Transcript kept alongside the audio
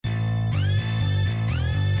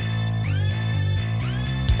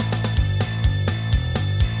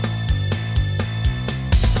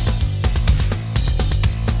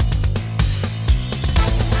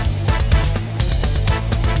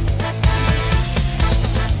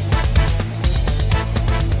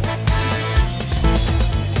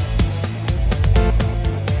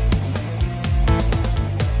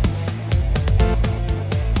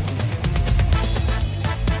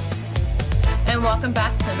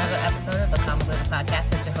another episode of the Common Good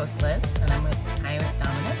Podcast. It's your host, Liz, and I'm with Tyrant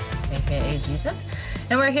Dominus, aka Jesus.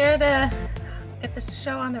 And we're here to get this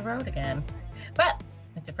show on the road again. But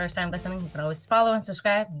if it's your first time listening, you can always follow and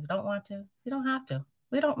subscribe. If you don't want to, you don't have to.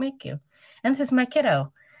 We don't make you. And this is my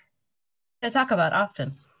kiddo I talk about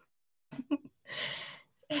often.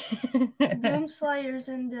 Doom Slayers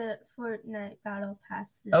into Fortnite Battle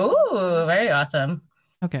Pass. Oh, very awesome.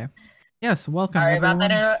 Okay. Yes, welcome Sorry everyone.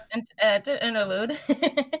 about that interlude.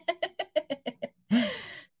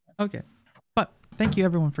 Okay. But thank you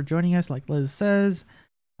everyone for joining us. Like Liz says,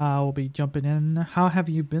 we'll be jumping in. How have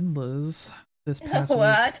you been, Liz, this past Well,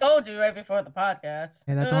 week? I told you right before the podcast.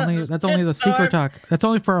 Hey, that's only the secret talk. That's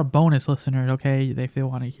only for our bonus listeners, okay? If they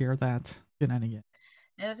want to hear that shenanigan.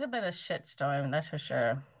 It's been a shitstorm, that's for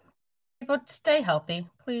sure. People, stay healthy,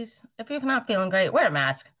 please. If you're not feeling great, wear a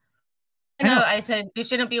mask. I know I said you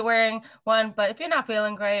shouldn't be wearing one, but if you're not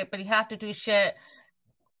feeling great, but you have to do shit,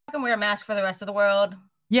 you can wear a mask for the rest of the world.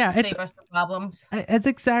 Yeah, save us the problems. It's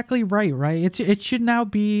exactly right? It should now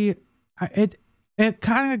be. It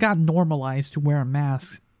kind of got normalized to wear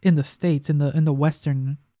masks in the States, in the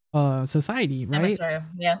Western society, right?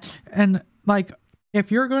 Yeah. And like,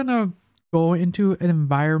 if you're gonna go into an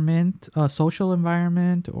environment, a social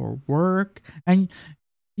environment or work, and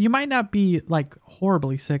you might not be like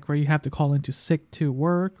horribly sick where you have to call into sick to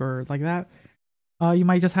work or like that. You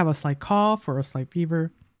might just have a slight cough or a slight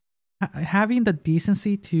fever. Having the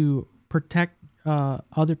decency to protect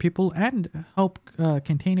other people and help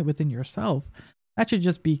contain it within yourself, that should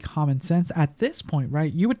just be common sense at this point,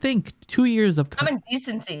 right? You would think 2 years of common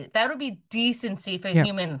decency. That would be decency for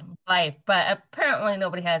human life, but apparently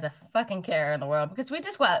nobody has a fucking care in the world because we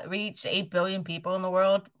just reached 8 billion people in the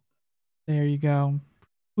world. There you go.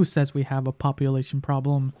 Who says we have a population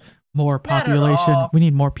problem? More population. We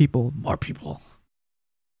need more people. More people.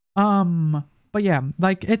 But yeah,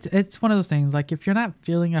 like it's one of those things. Like if you're not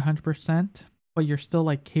feeling 100%, but you're still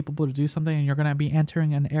like capable to do something, and you're gonna be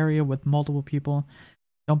entering an area with multiple people,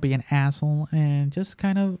 don't be an asshole and just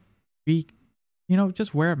kind of be,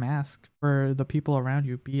 just wear a mask for the people around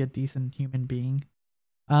you. Be a decent human being.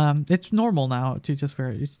 It's normal now to just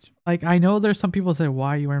wear it. It's, like, I know there's some people say,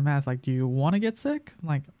 why you wear a mask? Like, do you want to get sick?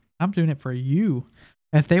 Like, I'm doing it for you.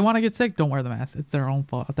 If they want to get sick, don't wear the mask. It's their own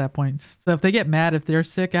fault at that point. So if they get mad if they're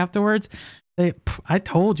sick afterwards, I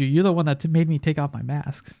told you, you're the one that made me take off my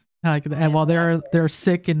masks. Like, and while they're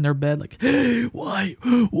sick in their bed, like,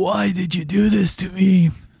 why did you do this to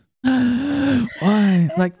me? Why?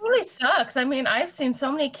 Like, it really sucks. I mean, I've seen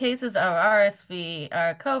so many cases of RSV,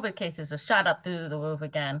 COVID cases have shot up through the roof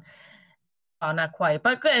again. Oh, not quite,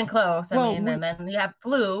 but getting close. And then you have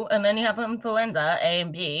flu, and then you have influenza A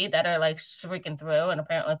and B that are like streaking through, and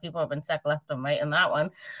apparently people have been sick left and right in that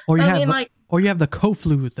one. Or you have the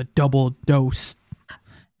co-flu, the double dose.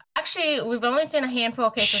 Actually, we've only seen a handful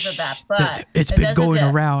of cases of that, but it's been going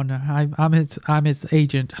around. I'm his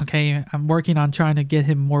agent. Okay, I'm working on trying to get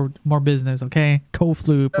him more business. Okay,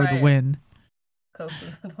 co-flu for the win.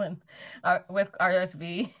 Co-flu for the win with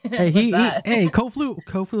RSV. Hey,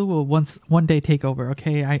 co-flu will one day take over.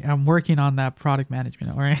 Okay, I'm working on that product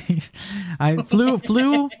management. All right,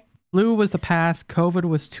 flu was the past. COVID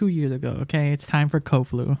was 2 years ago. Okay, it's time for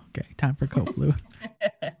co-flu. Okay, time for co-flu.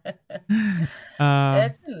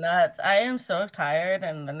 It's nuts. I am so tired,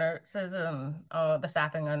 and the nurses and the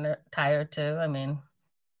staffing are tired too. I mean,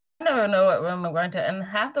 I never know what room I'm going to, and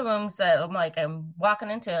half the rooms that I'm walking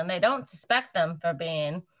into, and they don't suspect them for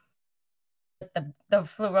being the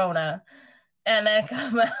flurona, and then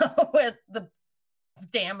come out with the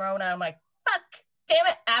damn Rona. I'm like, fuck, damn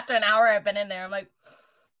it! After an hour I've been in there, I'm like,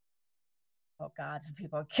 oh god,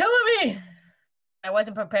 people are killing me. I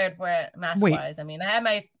wasn't prepared for it mask-wise. I mean, I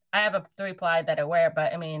have a 3-ply that I wear,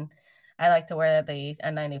 but I mean, I like to wear the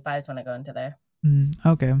N95s when I go into there.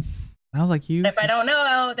 Okay. I was like, you. If I don't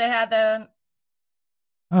know, they had the.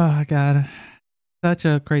 Oh god, such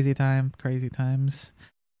a crazy time. Crazy times.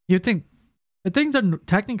 You think things are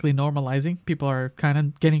technically normalizing? People are kind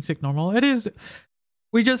of getting sick normal. It is.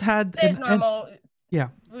 We just had. It's normal. Yeah,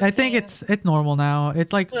 routine. I think it's normal now.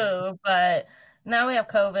 It's like flu, but now we have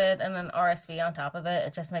COVID and then RSV on top of it.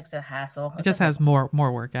 It just makes it a hassle. It just has more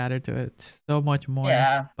work added to it. So much more.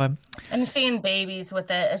 Yeah. But and seeing babies with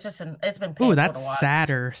it, it's been painful. Ooh, that's to watch.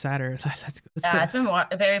 sadder. It's been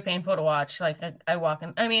very painful to watch. Like I walk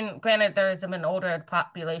in. I mean, granted, there's an older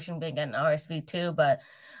population being getting RSV too, but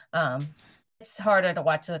it's harder to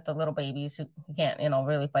watch with the little babies who can't,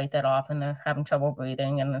 really fight that off, and they're having trouble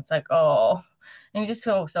breathing, and it's like, oh, and you just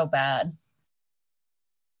feel so bad.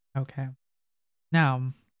 Okay.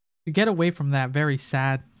 Now, to get away from that very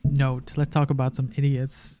sad note, let's talk about some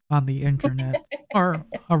idiots on the internet or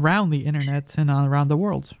around the internet and around the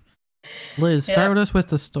world. Liz, start us with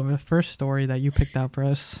the first story that you picked out for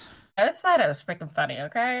us. I just thought it was freaking funny,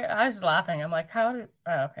 okay? I was laughing. I'm like,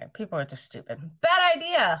 okay, people are just stupid. Bad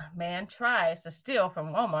idea. Man tries to steal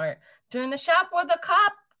from Walmart during the Shop with a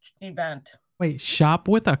Cop event. Wait, Shop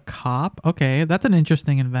with a Cop? Okay, that's an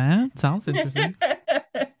interesting event. Sounds interesting.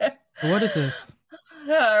 What is this?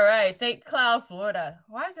 All right, St. Cloud, Florida.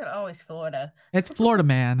 Why is it always Florida? It's Florida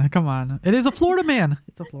man. Come on. It is a Florida man.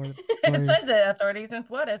 It's a Florida. It says that authorities in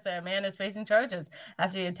Florida say a man is facing charges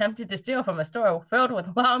after he attempted to steal from a store filled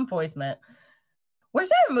with law enforcement. Was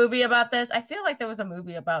there a movie about this? I feel like there was a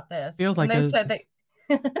movie about this. Feels like they said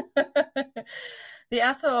the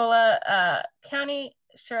Osceola County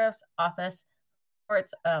Sheriff's Office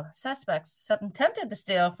reports suspects attempted to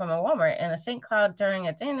steal from a Walmart in a St. Cloud during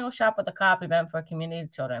a annual Shop with a Cop event for community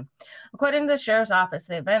children. According to the sheriff's office,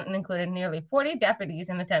 the event included nearly 40 deputies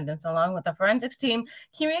in attendance, along with the forensics team,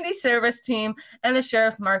 community service team, and the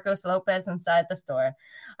sheriff Marcos Lopez inside the store.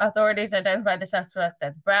 Authorities identified the suspect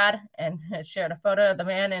as Brad and shared a photo of the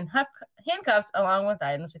man in handcuffs along with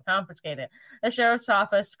items confiscated. The sheriff's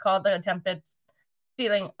office called the attempted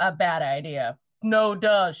stealing a bad idea. No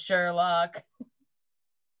duh, Sherlock.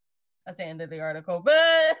 That's the end of the article.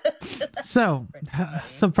 But so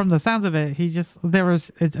from the sounds of it, there was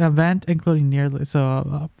an event including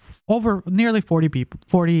over nearly 40 people,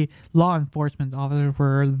 40 law enforcement officers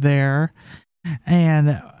were there,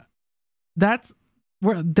 and that's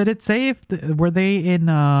where did it say were they in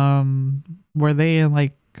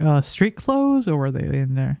like street clothes or were they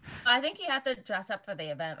in there? I think you have to dress up for the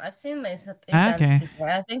event. I've seen these events before.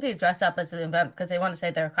 I think they dress up as an event because they want to say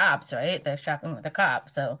they're cops, right? They're shopping with the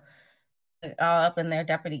cops, so. All up in their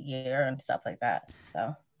deputy gear and stuff like that.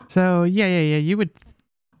 So yeah. You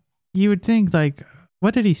would think like,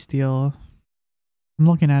 what did he steal? I'm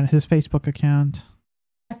looking at his Facebook account.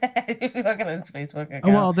 You're looking at his Facebook account. Oh,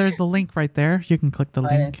 well, there's the link right there. You can click the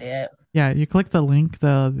link. I didn't see it. Yeah, you click the link.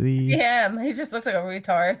 Yeah, he just looks like a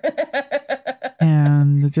retard.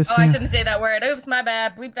 And just. I shouldn't say that word. Oops, my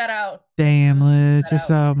bad. Bleep that out. Damn, Liz.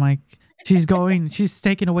 She's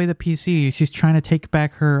taking away the PC. She's trying to take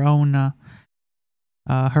back her own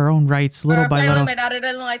rights little by little. My daughter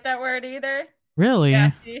doesn't like that word either. Really?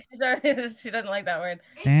 Yeah, she doesn't like that word.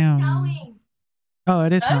 Damn. It's snowing. Oh,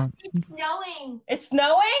 it is snowing. It's snowing. It's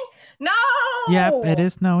snowing? No. Yep, it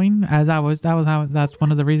is snowing. That's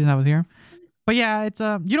one of the reasons I was here. But yeah, it's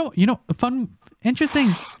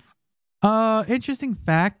interesting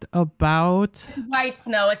fact about it's white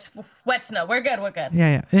snow. It's wet snow. We're good.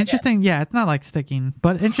 Yeah. Interesting. Yeah, it's not like sticking,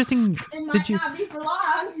 but interesting. It might not be for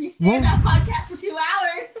long. You stay on that podcast for 2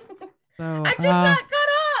 hours. So, I just got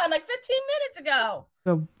on like 15 minutes ago.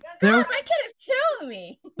 So God, my kid is killing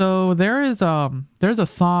me. So there's a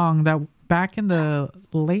song that back in the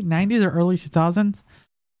late 90s or early 2000s,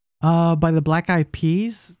 by the Black Eyed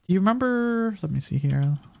Peas. Do you remember? Let me see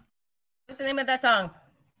here. What's the name of that song?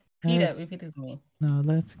 Repeat it with me. No,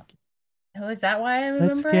 Oh, is that why I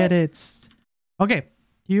remember? Let's get it. Okay,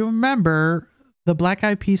 do you remember the Black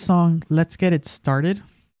Eyed Peas song "Let's Get It Started"?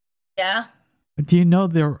 Yeah. Do you know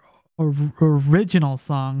the original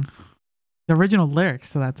song? The original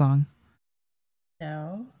lyrics to that song?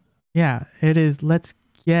 No. Yeah, it is. Let's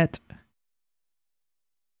get.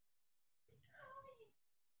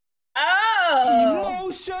 Oh.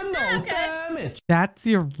 Emotional damage. That's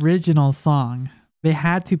the original song. They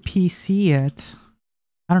had to PC it.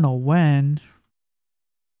 I don't know when.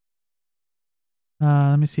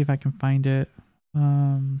 Let me see if I can find it.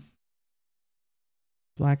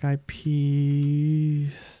 Black Eyed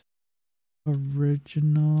Peas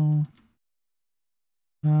original.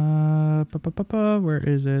 Where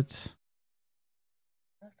is it?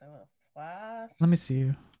 Let me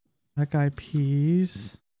see. Black Eyed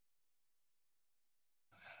Peas.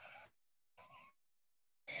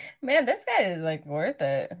 Man, this guy is like worth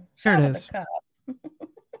it. Sure it is.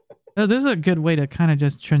 Oh, this is a good way to kind of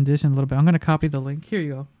just transition a little bit. I'm going to copy the link. Here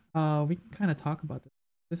you go. We can kind of talk about this.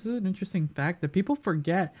 This is an interesting fact that people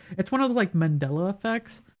forget. It's one of those like Mandela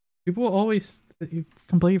effects. People always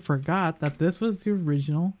completely forgot that this was the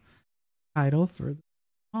original title for the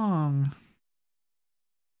song.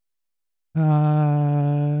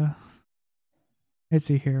 Let's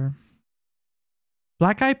see here.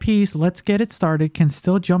 Black Eyed Peas, Let's Get It Started can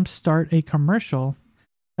still jumpstart a commercial.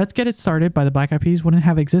 Let's Get It Started by the Black Eyed Peas wouldn't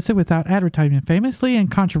have existed without advertisement. Famously and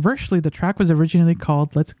controversially, the track was originally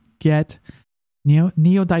called Let's Get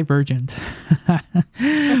Neurodivergent.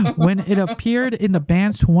 When it appeared in the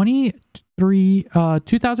band's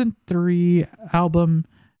 2003 album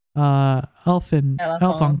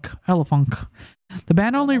Elefunk. The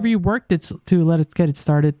band only reworked it to let it get it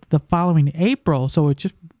started the following April, so it's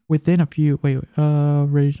just within a few.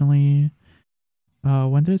 Originally,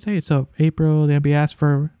 when did it say? So April, the NBA asked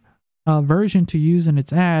for a version to use in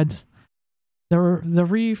its ads. The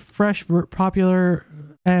refresh were popular,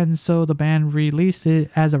 and so the band released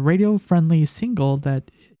it as a radio-friendly single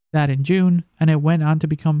that in June, and it went on to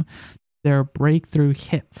become their breakthrough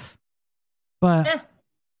hits. But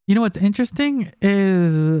you know what's interesting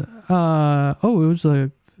is I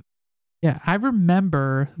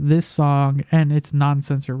remember this song and its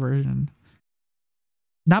non-censor version.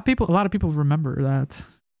 A lot of people remember that.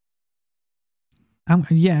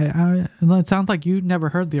 It sounds like you never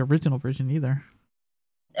heard the original version either.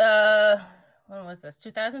 When was this?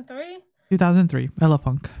 2003? 2003,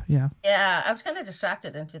 Elefunk, yeah. Yeah, I was kind of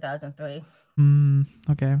distracted in 2003.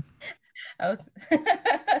 Okay. I was.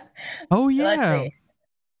 Oh yeah. Let's see.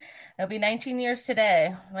 It'll be 19 years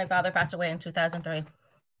today. My father passed away in 2003.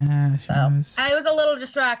 I was a little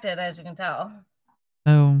distracted, as you can tell.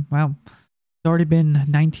 Oh wow, it's already been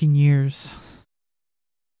 19 years.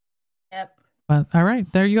 Yep. But all right,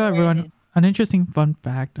 there you go, everyone. An interesting fun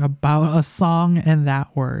fact about a song and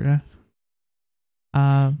that word.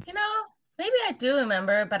 Maybe I do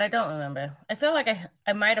remember, but I don't remember. I feel like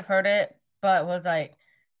I might have heard it, but was like,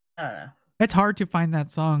 I don't know. It's hard to find that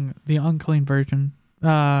song, the unclean version,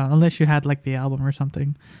 unless you had like the album or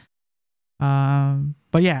something.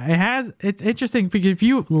 But yeah, it's interesting because if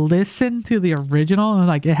you listen to the original,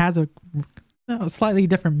 like it has a slightly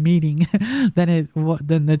different meaning than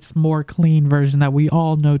its more clean version that we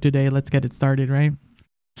all know today. Let's get it started, right?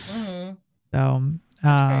 Mm-hmm. So,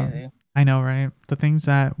 That's crazy. I know, right? The things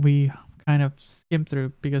that we kind of skim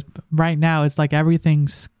through, because right now it's like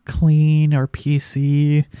everything's clean or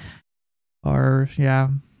PC or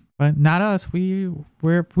but not us. We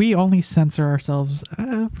only censor ourselves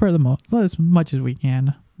for the most, as much as we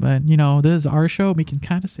can. But this is our show. We can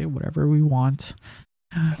kind of say whatever we want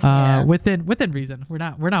within reason. We're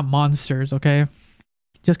not monsters, okay?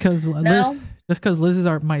 Just because Liz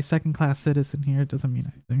is my second class citizen here, it doesn't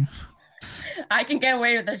mean anything. I can get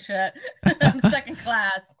away with this shit. I'm second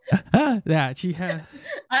class. Yeah, she had.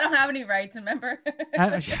 I don't have any rights, remember?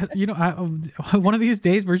 One of these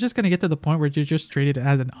days, we're just gonna get to the point where you're just treated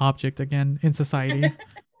as an object again in society.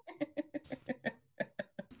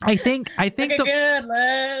 I think good,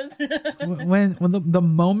 Liz. when the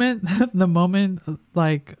moment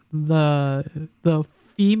like the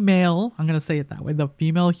female, I'm gonna say it that way, the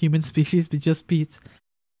female human species just beats.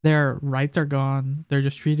 Their rights are gone. They're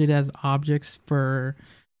just treated as objects for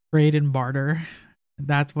trade and barter.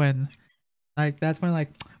 That's when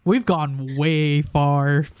we've gone way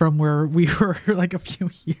far from where we were like a few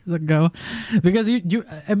years ago. Because you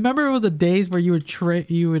I remember it was the days where you would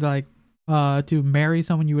to marry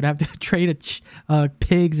someone, you would have to trade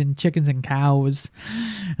pigs and chickens and cows,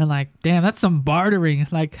 and like, damn, that's some bartering.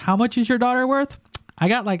 Like, how much is your daughter worth? I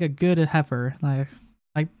got like a good heifer. Like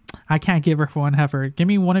I can't give her for one heifer. Give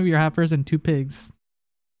me one of your heifers and 2 pigs.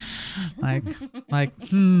 I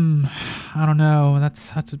don't know.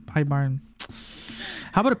 That's a pie barn.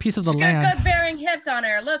 How about a piece of the land? She's got good bearing hips on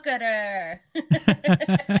her. Look at her.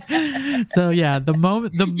 So yeah, the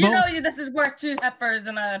moment this is worth 2 heifers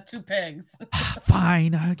and 2 pigs.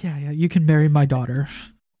 Fine. Okay, yeah, you can marry my daughter.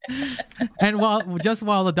 And while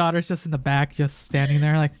the daughter's just in the back, just standing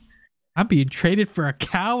there, like, I'm being traded for a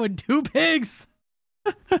cow and 2 pigs.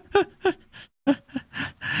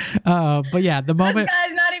 But yeah, the moment this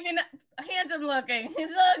guy's not even handsome looking.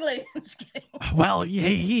 He's ugly. I'm just kidding. Well,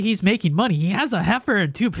 he's making money. He has a heifer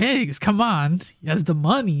and 2 pigs. Come on, he has the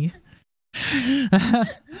money.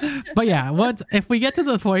 But yeah, if we get to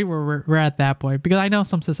the point where we're at that point, because I know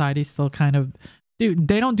some societies still kind of they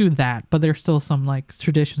don't do that, but there's still some like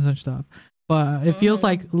traditions and stuff. But it feels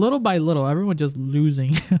like little by little, everyone just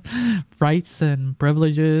losing rights and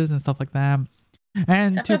privileges and stuff like that.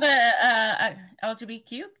 And for the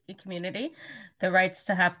LGBTQ community, the rights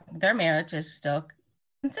to have their marriage is still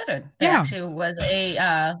considered. There actually was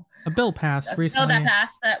a bill passed recently.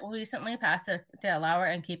 That recently passed to allow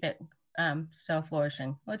it and keep it still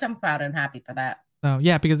flourishing, which I'm proud and happy for that. So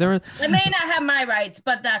yeah, because there was. It may not have my rights,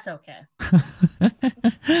 but that's okay.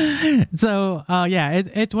 So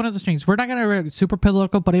it's one of those things. We're not gonna super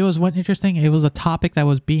political, but it was one interesting. It was a topic that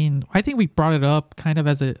was being. I think we brought it up kind of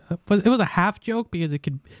as it was a half joke because it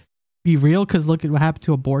could be real. Because look at what happened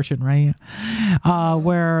to abortion, right?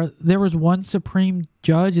 Where there was one Supreme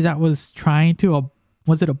Judge that was trying to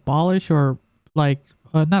was it abolish or like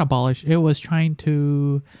not abolish? It was trying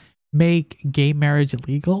to make gay marriage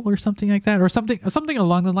illegal or something like that, or something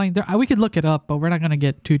along the line. There, we could look it up, but we're not gonna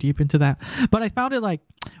get too deep into that. But I found it like,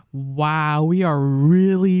 wow, we are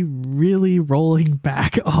really, really rolling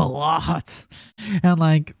back a lot, and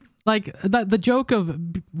like the joke of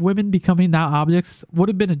women becoming now objects would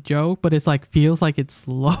have been a joke, but it's like feels like it's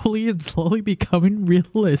slowly becoming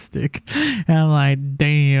realistic, and I'm like,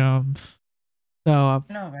 damn. So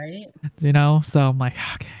No, right? So I'm like,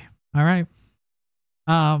 okay, all right.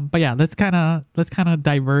 But yeah, let's kind of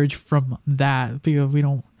diverge from that, because we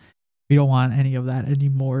don't want any of that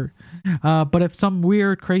anymore. But if some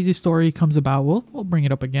weird crazy story comes about, we'll bring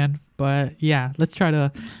it up again. But yeah, let's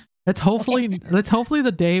hopefully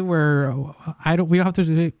the day where we don't have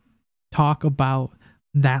to talk about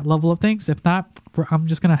that level of things. If not, I'm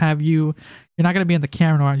just gonna have you're not gonna be in the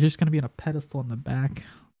camera, you're just gonna be in a pedestal in the back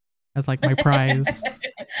as like my prize.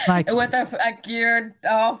 Like with a geared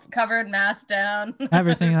off covered mask down.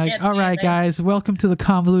 Everything like, all right, guys, welcome to the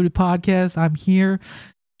Convoluted Podcast. I'm here,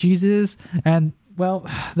 Jesus, and well,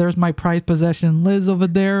 there's my prized possession, Liz, over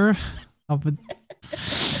there.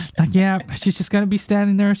 Like, yeah, she's just gonna be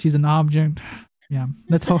standing there. She's an object. Yeah,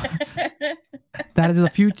 that's how. That is a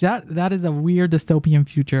future. That is a weird dystopian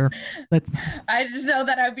future. I just know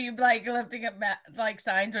that I'd be like lifting up like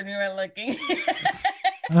signs when you were looking.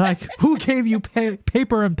 Like, who gave you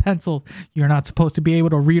paper and pencil? You're not supposed to be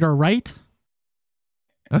able to read or write.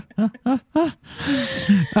 The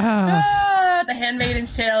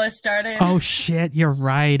Handmaid's Tale is started. Oh shit, you're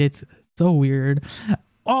right. It's so weird.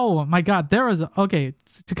 Oh my god, there was to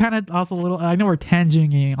kind of also a little. I know we're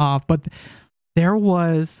tangenting off, but there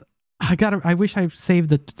was. I wish I saved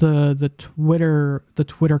the Twitter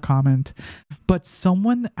comment, but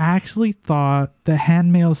someone actually thought the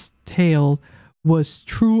Handmaid's Tale was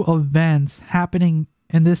true events happening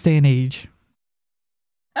in this day and age.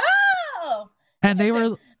 Oh, and they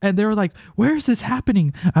were like, "Where is this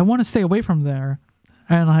happening? I want to stay away from there."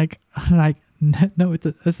 And like no,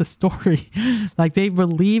 it's a story. Like they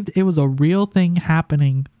believed it was a real thing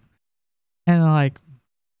happening, and like,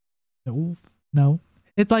 no.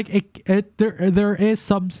 It's like there is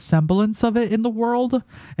some semblance of it in the world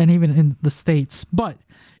and even in the States, but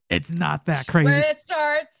it's not that crazy. Where it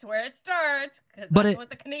starts. But that's what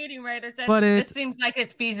the Canadian writer said. But this seems like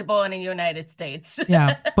it's feasible in the United States.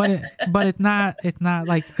 Yeah, but it's not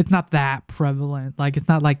that prevalent. Like it's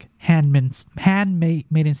not like Handmaid's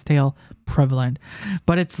Tale prevalent,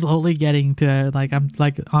 but it's slowly getting to like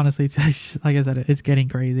honestly, like I said, it's getting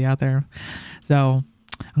crazy out there. So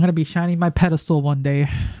I'm gonna be shining my pedestal one day.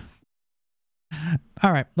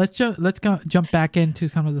 All right, let's jump back into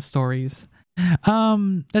some of the stories.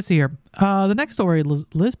 Let's see here. The next story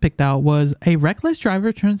Liz picked out was a reckless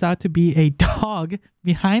driver turns out to be a dog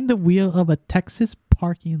behind the wheel of a Texas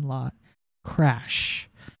parking lot crash.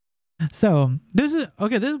 So this is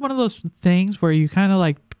one of those things where you kind of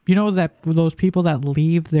like, that those people that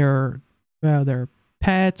leave their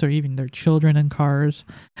pets or even their children in cars.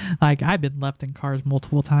 Like I've been left in cars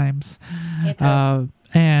multiple times.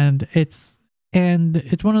 And it's one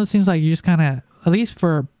of those things like you just kind of, at least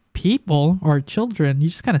for people or children, you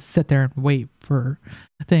just kind of sit there and wait for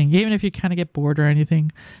a thing, even if you kind of get bored or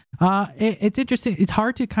anything. It's interesting. It's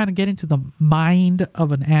hard to kind of get into the mind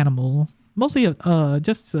of an animal, mostly we'll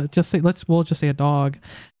just say a dog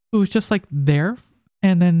who's just like there,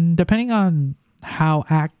 and then depending on how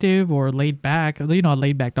active or laid back, a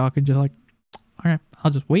laid back dog can just like, all right, I'll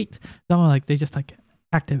just wait. Someone like they just like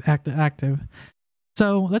active.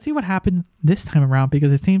 So let's see what happened this time around,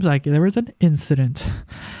 because it seems like there was an incident.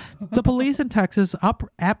 So police in Texas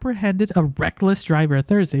apprehended a reckless driver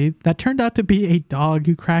Thursday that turned out to be a dog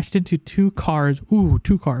who crashed into two cars in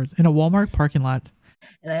a Walmart parking lot.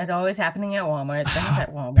 And that's always happening at Walmart. Things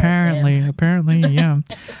at Walmart. Apparently, yeah.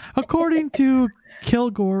 According to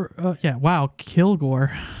Kilgore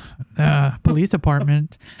Police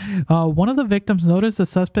Department, one of the victims noticed the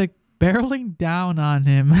suspect barreling down on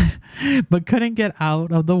him but couldn't get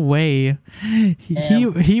out of the way.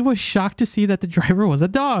 He was shocked to see that the driver was a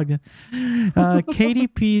dog.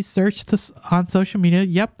 KDP searched on social media.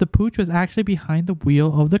 Yep, the pooch was actually behind the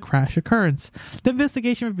wheel of the crash occurrence. The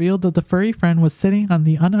investigation revealed that the furry friend was sitting on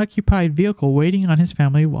the unoccupied vehicle waiting on his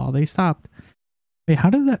family while they stopped. Wait,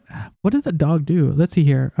 what did the dog do? Let's see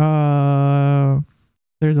here. There's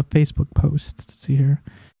a Facebook post. Let's see here.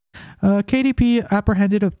 KDP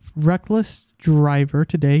apprehended a reckless driver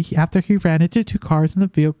today after he ran into two cars in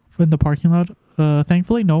the parking lot.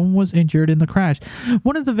 Thankfully, no one was injured in the crash.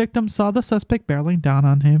 One of the victims saw the suspect barreling down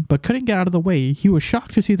on him, but couldn't get out of the way. He was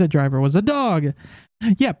shocked to see the driver was a dog.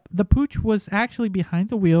 Yep, the pooch was actually behind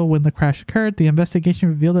the wheel when the crash occurred. The investigation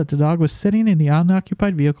revealed that the dog was sitting in the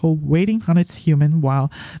unoccupied vehicle waiting on its human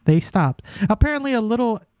while they stopped. Apparently, got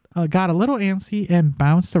a little antsy and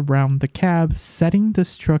bounced around the cab, setting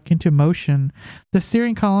this truck into motion. The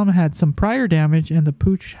steering column had some prior damage, and the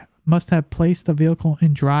pooch must have placed the vehicle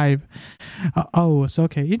in drive. So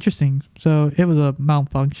okay, interesting. So it was a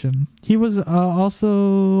malfunction. He was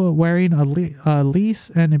also wearing a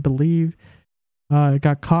leash, and I believe it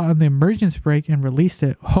got caught on the emergency brake and released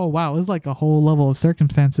it. Oh wow, it was like a whole level of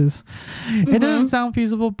circumstances. It doesn't sound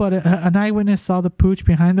feasible, but an eyewitness saw the pooch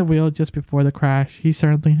behind the wheel just before the crash. He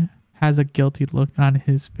certainly has a guilty look on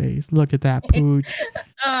his face. Look at that pooch.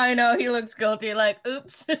 I know, he looks guilty, like,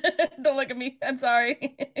 oops, don't look at me, I'm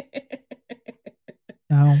sorry.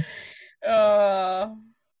 No. Oh,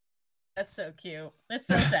 that's so cute. It's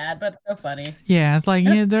so sad, but so funny. Yeah, it's like,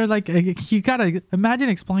 they're like, you gotta imagine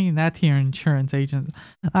explaining that to your insurance agent.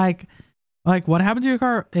 Like what happened to your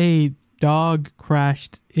car? A dog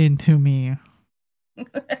crashed into me.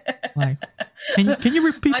 Like, can you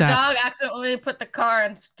repeat that? My dog accidentally put the car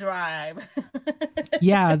in drive.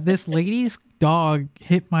 Yeah, this lady's dog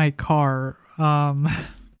hit my car.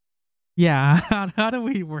 Yeah, how do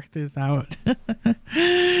we work this out?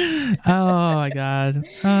 Oh my god.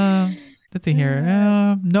 Let's see here.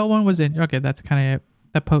 No one was in. Okay, that's kind of it.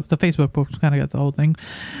 That post, the Facebook post, kind of got the whole thing.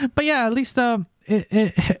 But yeah, at least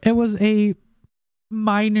it was a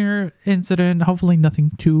minor incident. Hopefully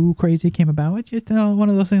nothing too crazy came about. It's just one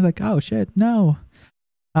of those things like, oh shit, no.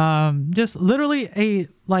 Just literally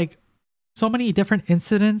so many different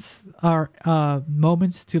incidents or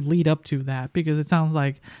moments to lead up to that, because it sounds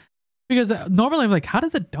like, because normally I'm like, how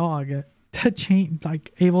did the dog change,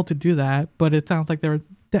 like, able to do that? But it sounds like there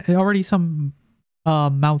were already some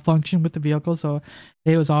malfunction with the vehicle, so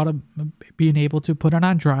it was being able to put it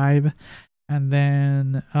on drive. And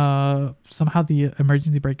then somehow the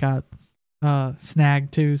emergency brake got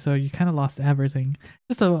snagged too, so you kind of lost everything.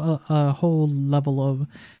 Just a whole level of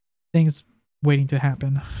things waiting to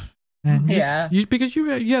happen. And because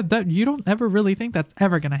you don't ever really think that's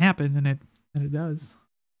ever gonna happen, and it does.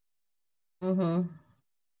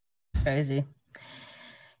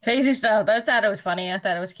 Crazy stuff. I thought it was funny. I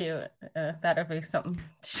thought it was cute. Thought it'd be something to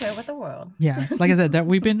share with the world. Yeah, like I said, that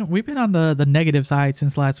we've been on the negative side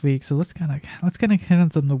since last week. So let's kind of get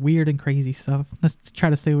into some of the weird and crazy stuff. Let's try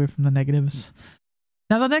to stay away from the negatives.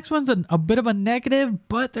 Now the next one's a bit of a negative,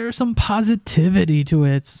 but there's some positivity to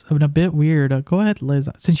it. It's a bit weird. Go ahead, Liz.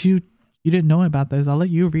 Since you didn't know about this, I'll let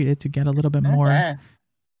you read it to get a little bit more.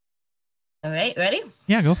 All right, ready?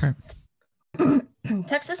 Yeah, go for it.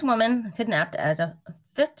 Texas woman kidnapped as a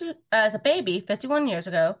baby 51 years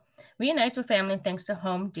ago reunites with family thanks to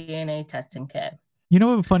home DNA testing kit. You know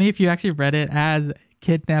what would be funny if you actually read it as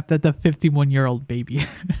kidnapped at the 51-year-old baby.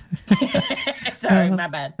 Sorry, my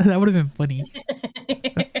bad. That would have been funny.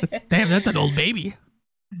 Damn, that's an old baby.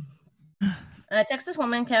 A Texas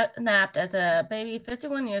woman kidnapped as a baby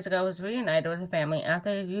 51 years ago was reunited with her family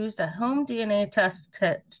after they used a home DNA test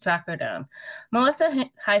to track her down. Melissa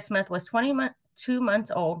Highsmith was 22 months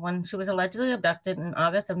old when she was allegedly abducted in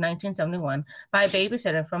August of 1971 by a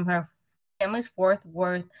babysitter from her family's Fort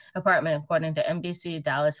Worth apartment, according to NBC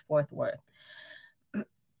Dallas Fort Worth.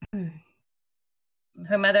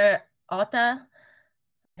 Her mother, Alta,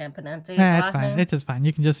 can't pronounce it. It's fine. It's just fine.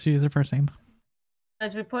 You can just use her first name.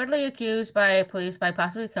 Was reportedly accused by police by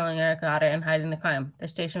possibly killing her daughter and hiding the crime. The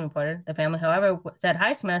station reported. The family, however, said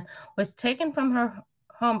Highsmith was taken from her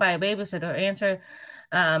home by a babysitter to answer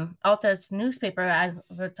Alta's newspaper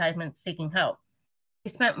advertisement seeking help. He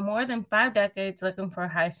spent more than 5 decades looking for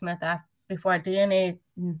Highsmith before a DNA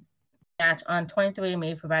match on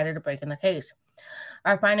 23andMe provided a break in the case.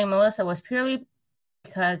 Our finding Melissa was purely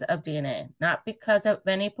because of DNA, not because of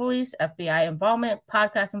any police, FBI involvement,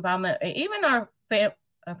 podcast involvement, or even our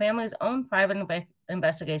family's own private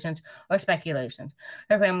investigations or speculations.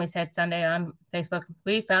 Her family said Sunday on Facebook,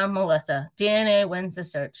 "We found Melissa. DNA wins the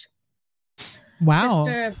search." Wow.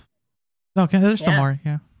 Okay, there's some more.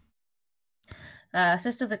 Yeah.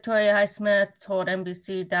 Sister Victoria Highsmith told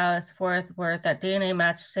NBC Dallas Fort Worth that DNA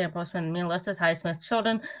matched samples from Melissa's Highsmith's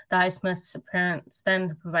children. The Highsmith's parents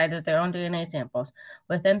then provided their own DNA samples.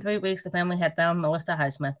 Within 3 weeks, the family had found Melissa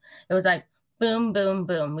Highsmith. It was like, boom, boom,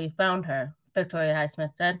 boom. We found her, Victoria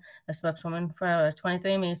Highsmith said. A spokeswoman for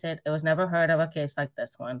 23andMe said it was never heard of a case like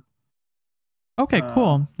this one. Okay,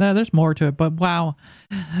 cool. There's more to it, but wow.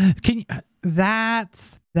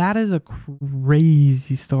 That is a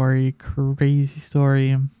crazy story.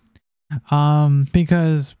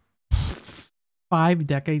 Because 5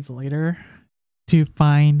 decades later to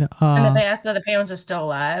find and the parents are still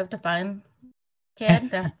alive to find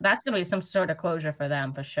kid, that's gonna be some sort of closure for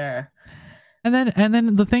them for sure. And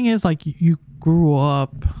then the thing is, like, you grew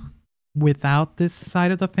up without this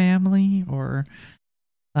side of the family, or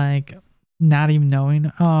like not even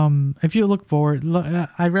knowing. If you look forward,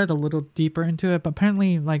 I read a little deeper into it, but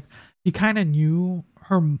apparently, like, you kind of knew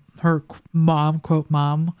her mom, quote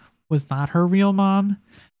mom, was not her real mom,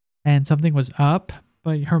 and something was up.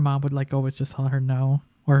 But her mom would like always just tell her no,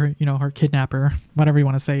 or her kidnapper, whatever you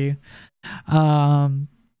want to say. And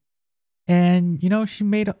she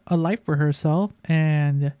made a life for herself,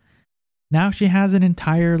 and now she has an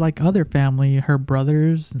entire like other family. Her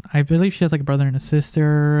brothers, I believe she has like a brother and a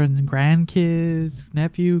sister, and grandkids,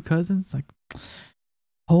 nephew, cousins, like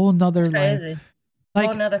whole nother life. Like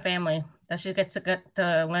whole another family that she gets to get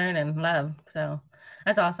to learn and love. So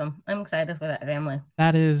that's awesome. I'm excited for that family.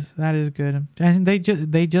 That is good. And they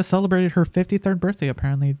just celebrated her 53rd birthday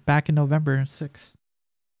apparently back in November 6th.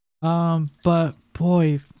 But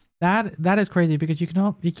boy, that is crazy, because you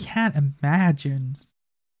can't imagine.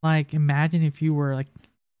 Like, imagine if you were like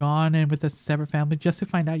gone and with a separate family just to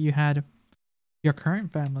find out you had your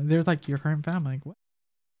current family. There's like your current family. Like, what?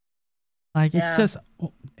 Like, yeah.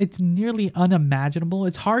 It's nearly unimaginable.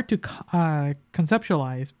 It's hard to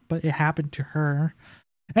conceptualize, but it happened to her.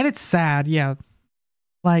 And it's sad, yeah.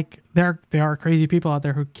 Like, there are crazy people out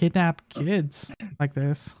there who kidnap kids like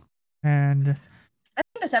this. And I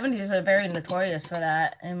think the 70s were very notorious for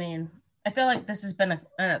that. I mean, I feel like this has been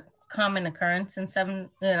a common occurrence in in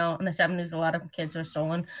the 70s. A lot of kids were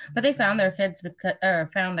stolen, but they found their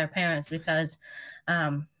found their parents because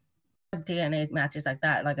DNA matches like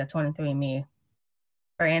that, like a 23andMe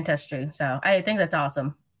or Ancestry. So I think that's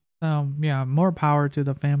awesome. Yeah, more power to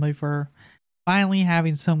the family for finally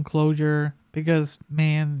having some closure, because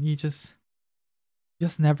man, you just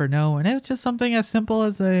never know. And it's just something as simple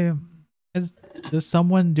as just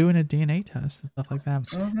someone doing a DNA test and stuff like that.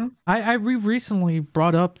 Mm-hmm. I recently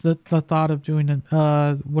brought up the thought of doing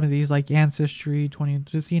one of these like Ancestry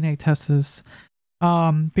DNA tests,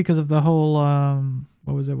 because of the whole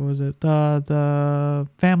what was it the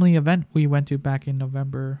family event we went to back in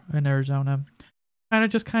November in Arizona.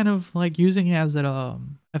 Kind of like using it as a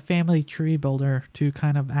family tree builder to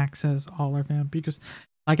kind of access all our family, because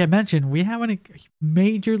like I mentioned, we have a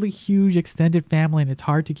majorly huge extended family, and it's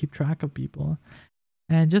hard to keep track of people.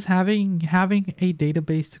 And just having a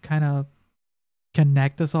database to kind of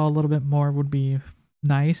connect us all a little bit more would be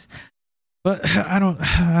nice. But I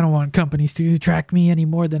don't want companies to track me any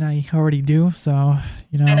more than I already do. So,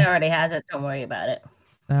 It already has it. Don't worry about it.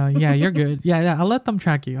 Yeah, you're good. Yeah, I'll let them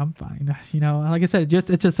track you. I'm fine. Like I said, it's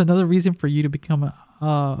just another reason for you to become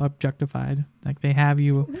objectified. Like they have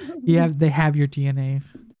you, they have your DNA.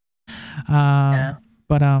 Yeah.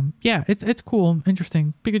 But yeah, it's cool,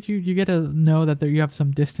 interesting, because you get to know that you have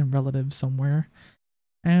some distant relatives somewhere,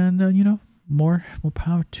 and more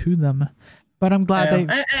power to them. But I'm glad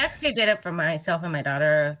I actually did it for myself and my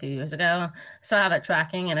daughter a few years ago. So I have it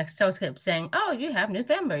tracking, and it still keeps saying, "Oh, you have new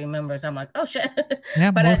family members." I'm like, "Oh shit!"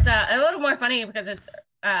 Yeah, but it's a little more funny because it's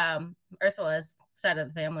Ursula's side of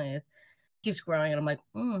the family. It keeps growing, and I'm like,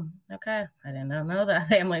 okay, I did not know that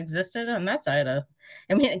family existed on that side of.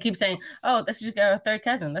 I mean, it keeps saying, "Oh, this is your third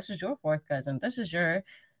cousin. This is your fourth cousin. This is your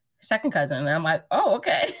second cousin," and I'm like, "Oh,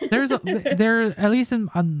 okay." there at least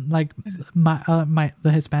on like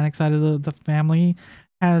the Hispanic side of the family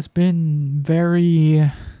has been very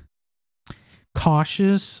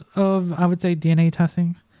cautious of, I would say, DNA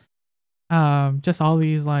testing. Just all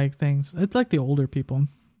these like things. It's like the older people.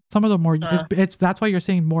 Some of the more it's that's why you're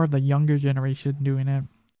seeing more of the younger generation doing it.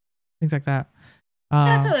 Things like that.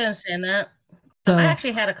 I totally understand that. So, I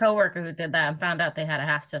actually had a coworker who did that and found out they had a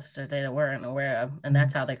half sister they weren't aware of, and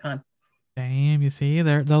that's how they con. Damn, you see,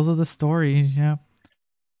 those are the stories. Yeah,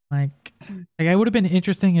 like it would have been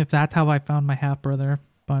interesting if that's how I found my half brother,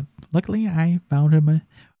 but luckily I found him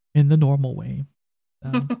in the normal way.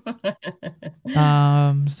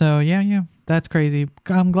 So yeah, that's crazy.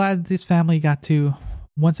 I'm glad this family got to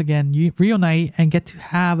once again reunite and get to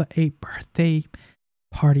have a birthday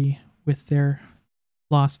party with their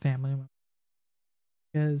lost family.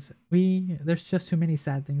 Because there's just too many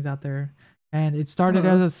sad things out there, and it started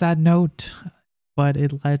as a sad note, but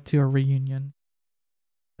it led to a reunion.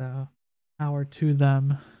 So, power to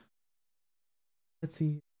them. Let's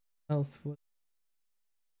see what else.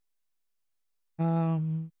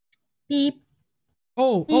 Beep.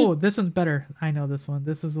 Oh, this one's better. I know this one.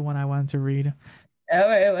 This is the one I wanted to read.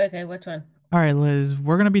 Oh, okay. Which one? All right, Liz.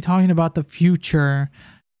 We're gonna be talking about the future.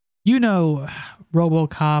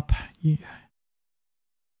 RoboCop.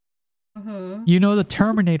 You know the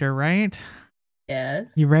Terminator, right?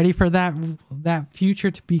 Yes. You ready for that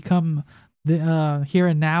future to become the here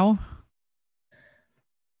and now.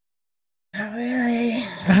 Not really.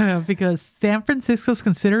 Because San Francisco's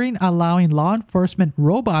considering allowing law enforcement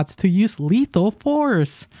robots to use lethal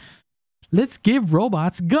force. Let's give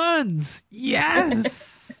robots guns.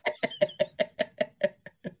 Yes.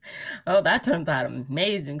 Oh, that turns out an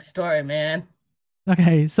amazing story, man.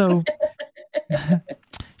 Okay, so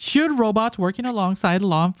should robots working alongside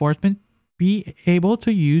law enforcement be able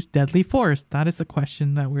to use deadly force? That is the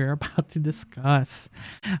question that we're about to discuss.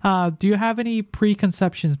 Do you have any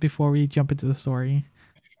preconceptions before we jump into the story?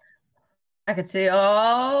 I could see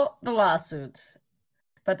all the lawsuits,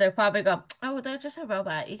 but they'll probably go, oh, they're just a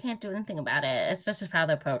robot. You can't do anything about it. It's just how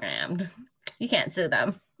they're programmed. You can't sue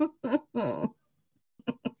them.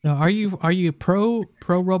 So are you pro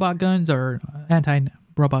robot guns or anti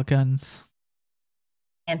robot guns?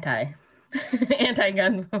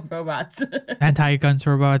 Anti-gun robots. Anti-guns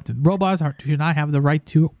robots. Robots do not have the right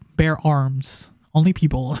to bear arms. Only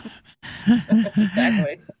people.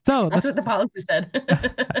 Exactly. So that's what the policy said.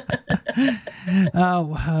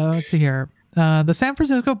 Let's see here. The San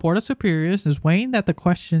Francisco Board of Superiors is weighing that the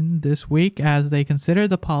question this week as they consider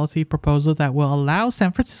the policy proposal that will allow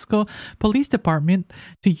San Francisco Police Department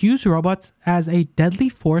to use robots as a deadly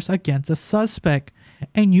force against a suspect.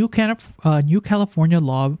 A new California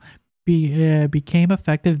law became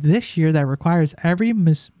effective this year that requires every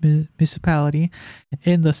municipality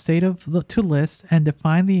in the state to list and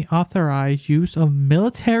define the authorized use of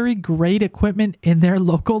military-grade equipment in their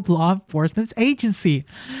local law enforcement agency.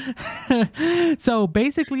 So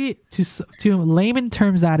basically, to layman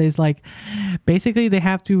terms, that is like, basically they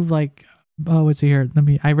have to like, oh, what's it here?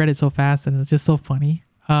 I read it so fast and it's just so funny.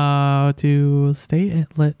 To state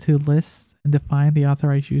to list and define the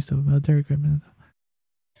authorized use of military equipment.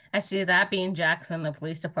 I see that being jacked from the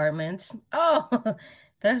police departments. Oh,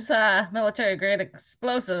 there's military-grade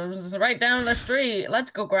explosives right down the street.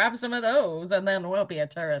 Let's go grab some of those, and then we'll be a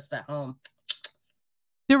tourist at home.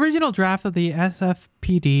 The original draft of the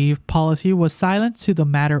SFPD policy was silent to the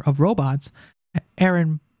matter of robots.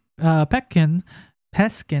 Aaron Peskin,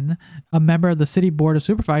 a member of the City Board of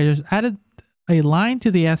Supervisors, added a line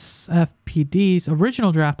to the SFPD's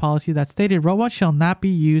original draft policy that stated robots shall not be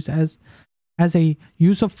used as a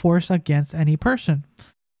use of force against any person.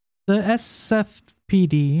 The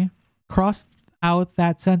SFPD crossed out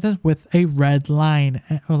that sentence with a red line.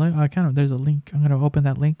 There's a link. I'm going to open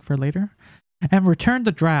that link for later. And returned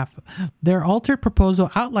the draft. Their altered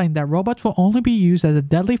proposal outlined that robots will only be used as a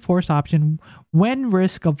deadly force option when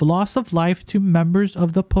risk of loss of life to members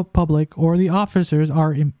of the public or the officers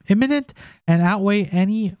are imminent and outweigh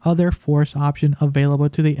any other force option available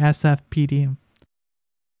to the SFPD.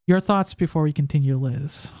 Your thoughts before we continue,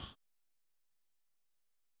 Liz?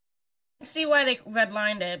 I see why they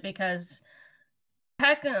redlined it, because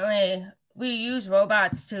technically we use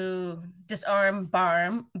robots to disarm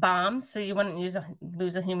bombs, so you wouldn't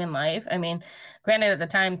lose a human life. I mean, granted, at the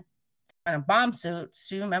time, bomb suits.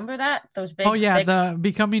 Do you remember that? Those big. Oh yeah, the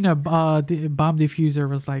becoming a bomb diffuser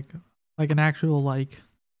was like an actual like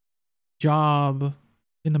job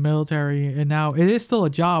in the military, and now it is still a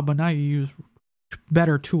job, but now you use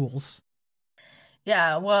better tools.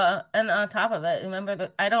 Yeah, well, and on top of it,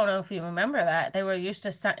 I don't know if you remember that, they were used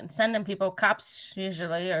to sending people, cops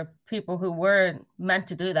usually, or people who were meant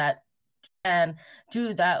to do that and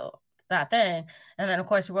do that thing. And then, of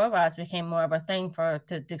course, robots became more of a thing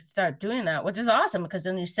to start doing that, which is awesome, because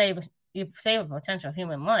then you save a potential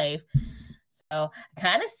human life. So I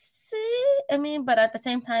kind of see, but at the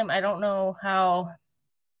same time, I don't know how.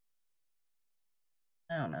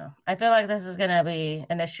 I don't know. I feel like this is gonna be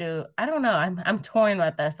an issue. I don't know. I'm torn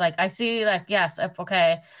with this. Like, I see, like, yes, if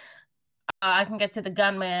I can get to the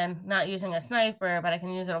gunman not using a sniper, but I can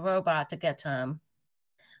use a robot to get to him.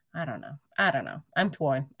 I don't know. I'm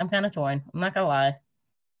torn. I'm kind of torn. I'm not gonna lie.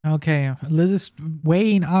 Okay, Liz is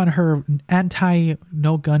weighing on her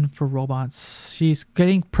anti-no gun for robots. She's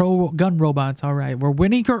getting pro-gun robots. All right, we're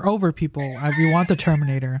winning her over, people. We want the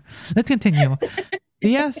Terminator. Let's continue.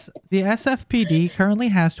 The SFPD currently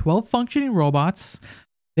has 12 functioning robots.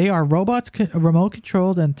 They are robots remote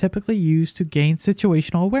controlled and typically used to gain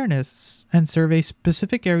situational awareness and survey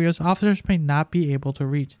specific areas officers may not be able to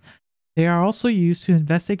reach. They are also used to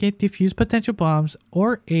investigate, defuse potential bombs,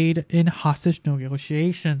 or aid in hostage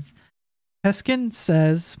negotiations. Peskin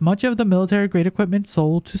says much of the military-grade equipment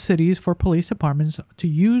sold to cities for police departments to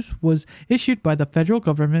use was issued by the federal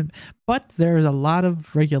government, but there is a lot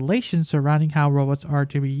of regulations surrounding how robots are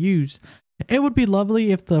to be used. It would be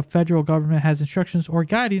lovely if the federal government has instructions or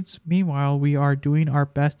guidance. Meanwhile, we are doing our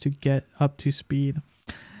best to get up to speed.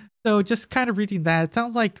 So just kind of reading that, it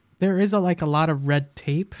sounds like there is a lot of red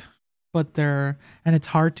tape but and it's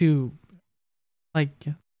hard to like,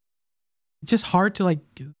 it's just hard to like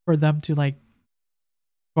for them to like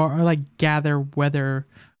or like gather whether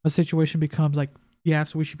a situation becomes like,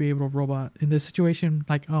 yes, we should be able to robot in this situation,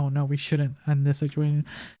 like, oh no, we shouldn't in this situation,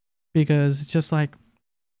 because it's just like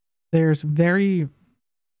there's very,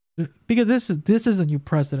 because this is a new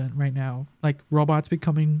precedent right now, like robots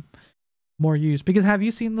becoming more used. Because have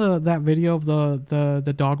you seen that video of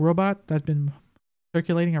the dog robot that's been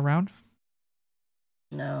circulating around?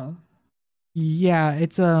 No. Yeah,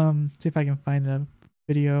 it's see if I can find a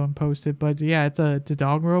video and post it. But yeah, it's a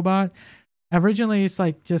dog robot. Originally, it's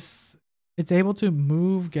like just it's able to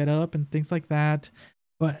move, get up, and things like that.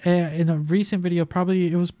 But in a recent video,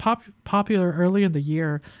 probably it was popular earlier in the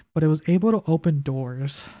year, but it was able to open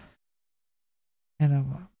doors. And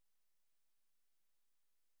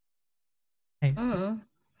hey.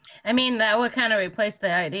 I mean, that would kind of replace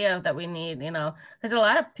the idea that we need, because a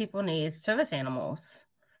lot of people need service animals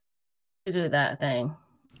to do that thing.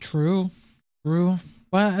 True.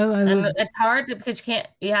 But and it's hard because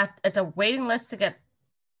it's a waiting list to get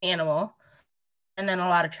the animal, and then a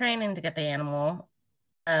lot of training to get the animal.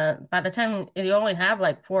 By the time you only have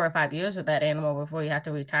like 4 or 5 years with that animal before you have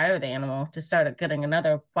to retire the animal to start getting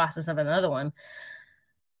another process of another one.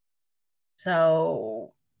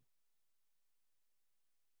 So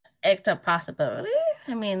it's a possibility.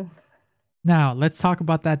 I mean, now let's talk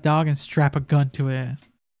about that dog and strap a gun to it.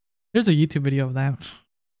 There's a YouTube video of that.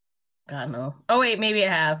 God no. Oh wait, maybe I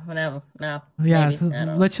have. No. Yeah, so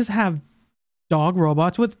let's just have dog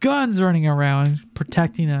robots with guns running around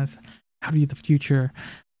protecting us. That'll be the future.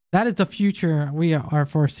 That is the future we are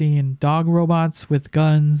foreseeing. Dog robots with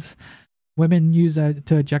guns. Women use that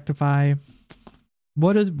to objectify.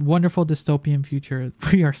 What a wonderful dystopian future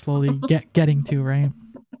we are slowly getting to, right?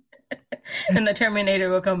 And the Terminator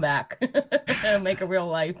will come back and make a real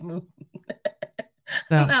life movie.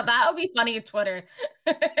 So, now that would be funny on Twitter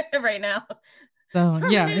right now. So,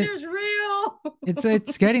 Terminator's real.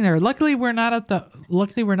 It's getting there. Luckily we're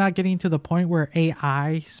not getting to the point where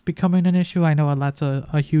AI is becoming an issue. I know that's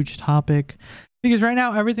a huge topic because right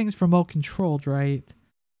now everything's remote controlled, right?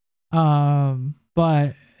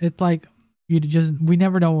 But it's like we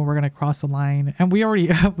never know when we're gonna cross the line, and we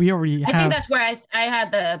already I think that's where I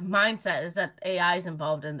had the mindset is that AI is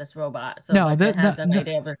involved in this robot, so it has an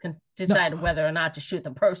idea to decide whether or not to shoot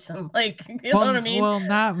the person. Like, you know what I mean? Well,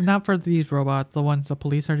 not for these robots, the ones the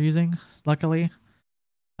police are using. Luckily,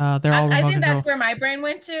 they're all remote I think control. That's where my brain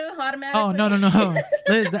went to automatically. Oh no,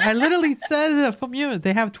 Liz! I literally said it from you.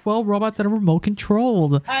 They have 12 robots that are remote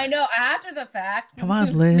controlled. I know after the fact. Come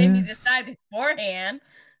on, Liz. Maybe decide beforehand.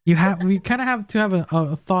 We kind of have to have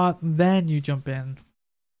a thought, then you jump in.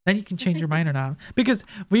 Then you can change your mind or not. Because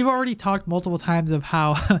we've already talked multiple times of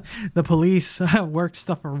how the police work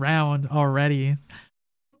stuff around already.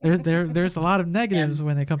 There's a lot of negatives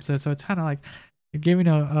when it comes to it. So it's kind of like you're giving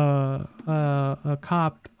a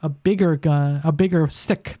cop a bigger gun, a bigger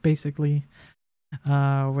stick, basically,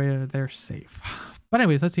 where they're safe. But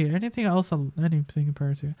anyways, let's see. Anything else? Anything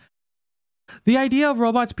compared to? The idea of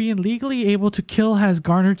robots being legally able to kill has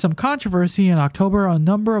garnered some controversy. In October, a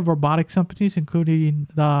number of robotics companies, including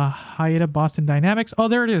the Hayata Boston Dynamics, oh,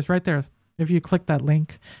 there it is, right there. If you click that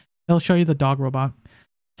link, it'll show you the dog robot,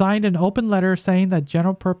 signed an open letter saying that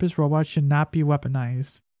general purpose robots should not be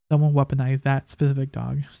weaponized. Someone weaponized that specific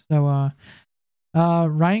dog. So,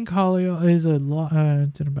 Ryan Collier is a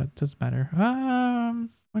doesn't matter.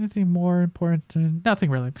 Anything more important? Nothing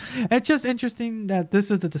really. It's just interesting that this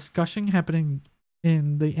is the discussion happening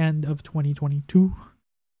in the end of 2022.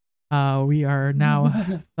 We are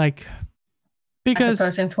now like because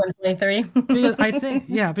approaching 2023. I think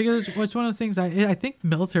because it's one of the things I think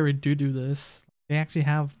military do this. They actually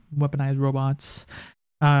have weaponized robots.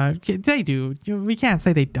 They do. We can't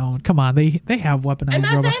say they don't. Come on, they have weaponized robots.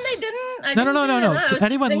 I'm not saying they didn't. No.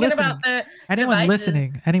 Anyone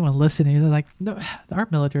listening is like, no, our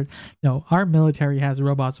military has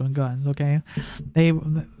robots and guns. Okay,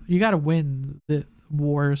 you got to win the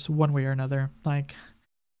wars one way or another. Like,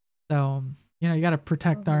 so you got to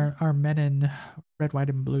protect our men in red,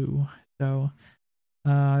 white, and blue. So,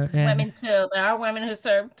 and women too. There are women who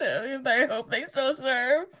serve too. I hope they still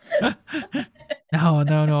serve. No.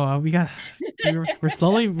 We're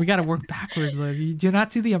slowly. We got to work backwards. You do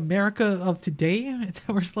not see the America of today.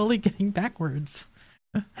 We're slowly getting backwards.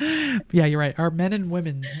 Yeah, you're right. Our men and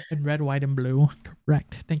women in red, white, and blue.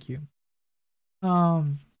 Correct. Thank you.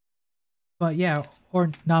 But yeah, or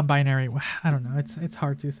non-binary. I don't know. It's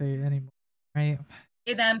hard to say anymore, right?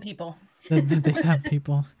 They them people. They them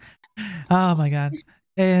people. Oh my god.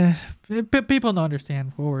 People don't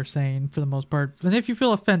understand what we're saying for the most part. And if you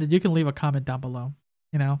feel offended, you can leave a comment down below.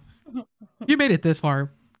 You know, you made it this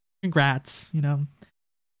far. Congrats. You know.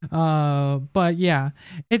 But yeah,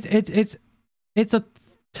 it's a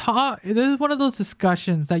talk. This is one of those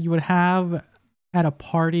discussions that you would have at a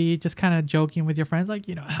party, just kind of joking with your friends, like,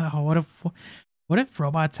 you know, oh, what if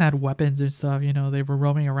robots had weapons and stuff? You know, they were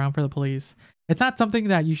roaming around for the police. It's not something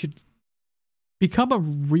that you should become a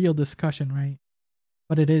real discussion, right?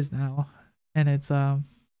 But it is now, and it's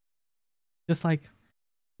just like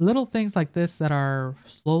little things like this that are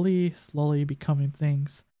slowly becoming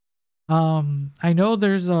things. I know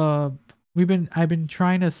there's I've been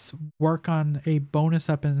trying to work on a bonus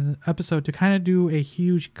episode to kind of do a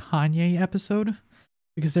huge Kanye episode,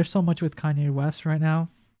 because there's so much with Kanye West right now,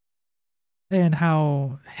 and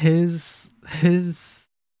how his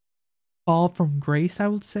fall from grace, I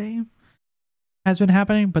would say, has been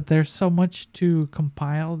happening. But there's so much to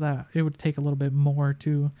compile that it would take a little bit more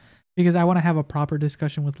to, because I want to have a proper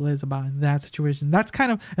discussion with Liz about that situation. That's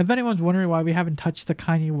kind of, if anyone's wondering why we haven't touched the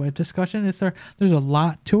Kanye West discussion, there's a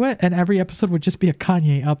lot to it, and every episode would just be a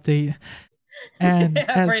Kanye update. And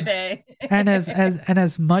every day. and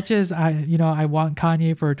as much as I want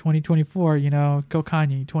Kanye for 2024, go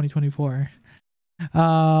Kanye 2024.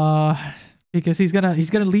 Because he's gonna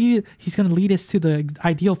lead us to the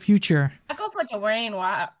ideal future. I go for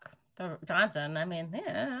Dwayne Johnson. I mean,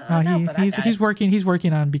 yeah. He's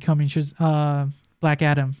working on becoming Black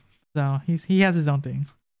Adam. So he has his own thing.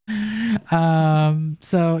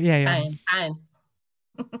 So yeah. Fine.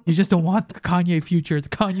 You just don't want the Kanye future. The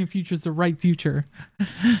Kanye future is the right future.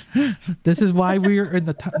 This is why we're in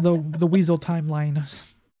the Weasel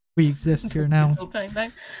timeline. We exist here now.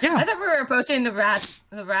 Yeah, I thought we were approaching the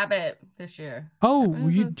rabbit this year. Oh,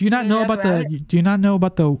 do you not know about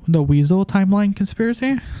the Weasel timeline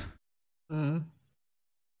conspiracy? Mm.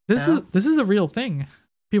 This is a real thing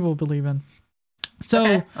people believe in. So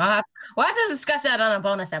okay. We'll have to discuss that on a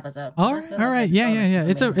bonus episode. All right, yeah.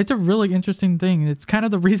 It's a really interesting thing. It's kind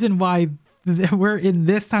of the reason why we're in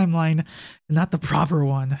this timeline, not the proper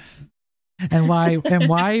one. And why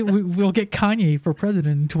we'll get Kanye for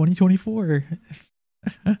president in 2024.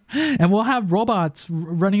 And we'll have robots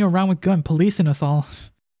running around with gun policing us all.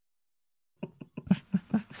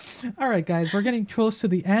 All right, guys, we're getting close to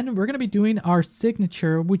the end. We're going to be doing our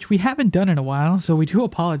signature, which we haven't done in a while, so we do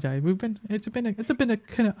apologize. It's been a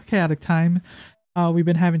chaotic time. We've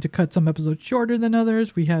been having to cut some episodes shorter than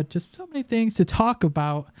others. We had just so many things to talk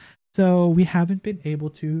about, so we haven't been able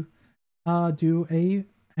to do a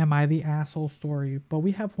Am I the Asshole story, but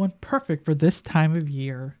we have one perfect for this time of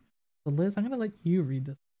year. So Liz, I'm going to let you read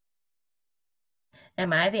this.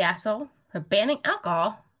 Am I the asshole for banning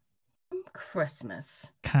alcohol from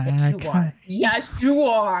Christmas? Yes, you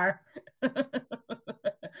are.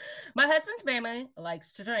 My husband's family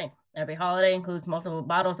likes to drink. Every holiday includes multiple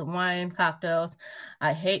bottles of wine, cocktails.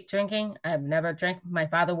 I hate drinking. I've never drank. My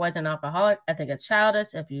father was an alcoholic. I think it's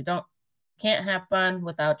childish if you can't have fun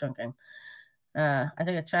without drinking. I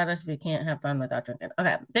think it's childish if you can't have fun without drinking.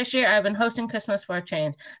 Okay, this year I've been hosting Christmas for a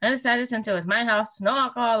change. I decided since it was my house, no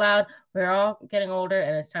alcohol allowed, we're all getting older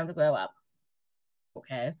and it's time to grow up.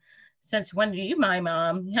 Okay, since when do you, my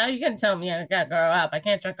mom? How you gonna tell me I gotta grow up? I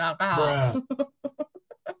can't drink alcohol.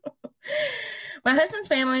 My husband's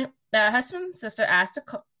sister asked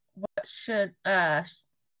what should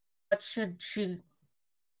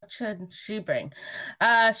she bring?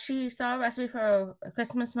 She saw a recipe for a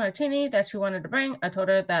Christmas martini that she wanted to bring. I told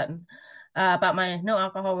her that about my no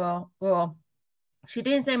alcohol rule. She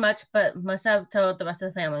didn't say much, but must have told the rest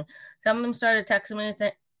of the family. Some of them started texting me,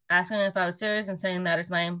 asking if I was serious and saying that is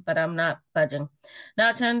lame, but I'm not budging. Now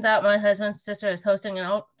it turns out my husband's sister is hosting an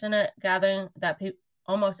alternate gathering that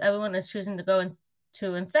almost everyone is choosing to go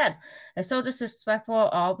to instead. It's so disrespectful,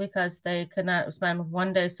 all because they could not spend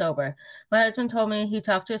one day sober. My husband told me he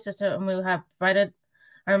talked to his sister and we are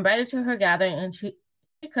invited to her gathering, and he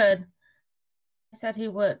said he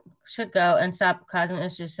should go and stop causing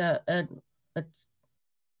issues. It's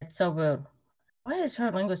so rude. Why is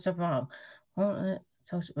her language so wrong?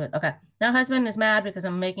 So rude. Okay, now husband is mad because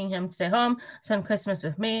I'm making him stay home, spend Christmas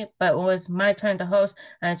with me, but it was my turn to host,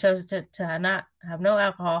 and I chose to not have no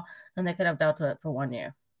alcohol, and they could have dealt with it for 1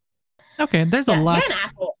 year. Okay, there's a lot. You're an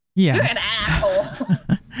asshole. Yeah, you're an asshole.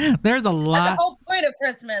 There's a lot. That's the whole point of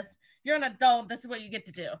Christmas. You're an adult. This is what you get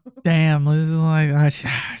to do. Damn, Liz is like,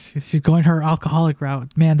 she's going her alcoholic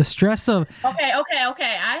route. Man, the stress of. Okay.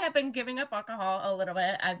 I have been giving up alcohol a little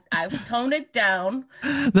bit. I've toned it down.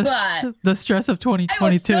 The stress of 2022. I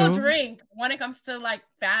will still drink when it comes to like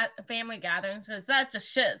family gatherings, because that's just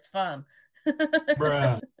shit. It's fun.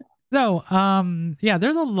 Bruh. So, yeah,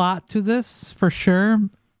 there's a lot to this for sure,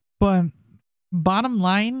 but bottom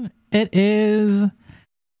line, it's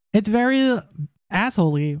very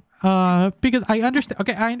assholey. Because I understand.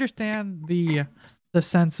 Okay, I understand the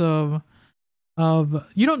sense of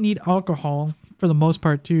you don't need alcohol for the most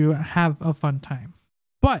part to have a fun time,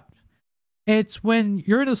 but it's when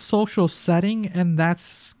you're in a social setting and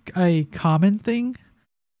that's a common thing,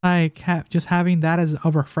 like just having that as a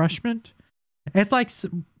refreshment. It's like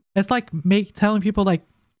telling people like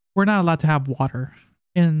we're not allowed to have water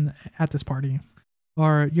at this party,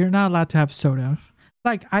 or you're not allowed to have soda.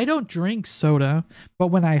 Like, I don't drink soda, but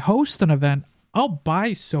when I host an event, I'll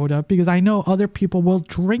buy soda because I know other people will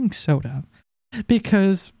drink soda.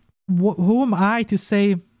 Because who am I to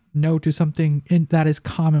say no to something that is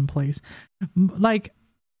commonplace? Like,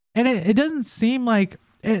 and it doesn't seem like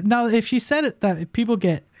now. If she said it that people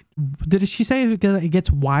get, did she say it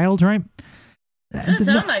gets wild? Right? It doesn't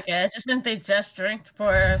sound like it. I just think they just drink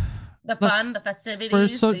for the fun, the festivities, for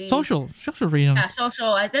social reasons. Yeah,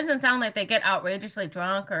 social. It doesn't sound like they get outrageously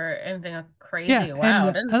drunk or anything crazy.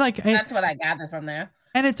 Wow, that's what I gathered from there.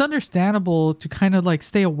 And it's understandable to kind of like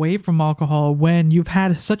stay away from alcohol when you've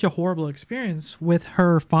had such a horrible experience with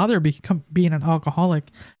her father being an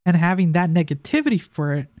alcoholic and having that negativity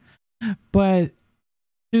for it. But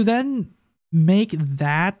to then make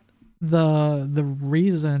that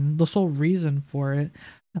the sole reason for it,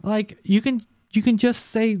 like you can just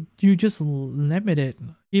say you just limit it.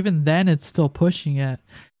 Even then, it's still pushing it.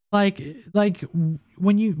 Like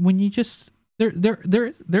when you just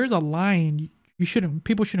there's a line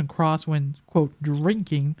people shouldn't cross when quote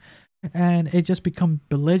drinking, and it just becomes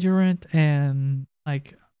belligerent and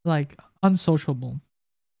like unsociable.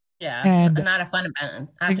 Yeah, and not a fun event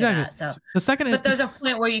after exactly. That. So the second, but there's a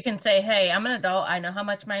point where you can say, "Hey, I'm an adult. I know how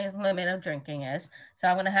much my limit of drinking is, so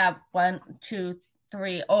I'm gonna have 1, 2,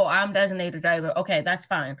 3. Oh, I'm designated driver. Okay, that's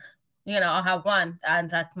fine. I'll have one, and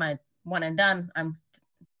that's my one and done. I'm,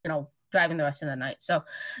 driving the rest of the night. So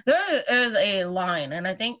there is a line, and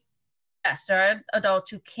I think yes, there are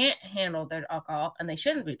adults who can't handle their alcohol and they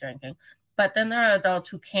shouldn't be drinking. But then there are adults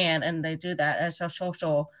who can, and they do that as a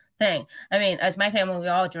social thing. I mean, as my family, we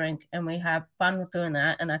all drink and we have fun with doing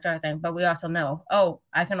that, and that's our thing. But we also know,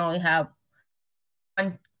 I can only have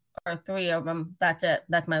 1 or 3 of them. That's it.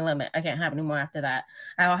 That's my limit. I can't have any more after that.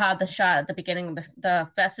 I'll have the shot at the beginning of the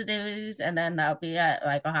festivities, and then that'll be it.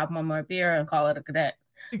 Like, I'll have one more beer and call it a good day.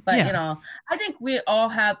 But yeah. I think we all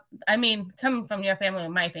have. I mean, coming from your family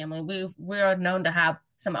and my family, we are known to have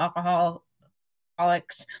some alcoholics.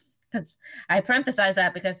 Because I parenthesize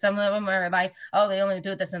that because some of them are like, they only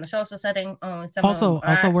do this in the social setting. Only some also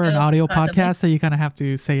we're an audio podcast, so you kind of have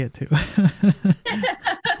to say it too.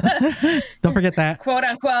 Don't forget that, quote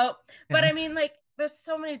unquote. Yeah. But I mean, like, there's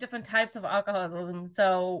so many different types of alcoholism.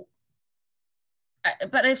 So,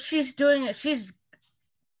 but if she's doing it, she's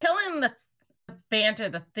killing the banter,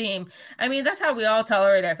 the theme. I mean, that's how we all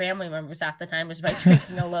tolerate our family members half the time, is by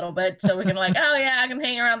drinking a little bit, so we can like, oh yeah, I can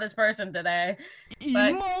hang around this person today.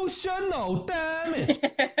 Emotional damage.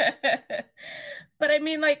 But I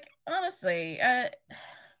mean, like, honestly, I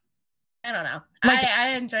don't know. Like, I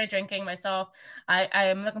enjoy drinking myself. I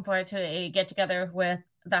am looking forward to a get together with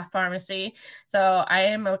the pharmacy, so I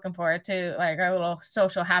am looking forward to like a little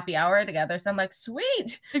social happy hour together. So I'm like,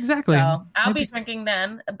 sweet, exactly. So I'll be drinking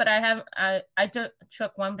then, but I took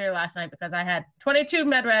 1 beer last night because I had 22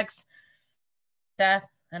 Medrex, death,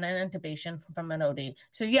 and an intubation from an OD.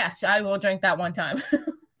 So yes, I will drink that one time.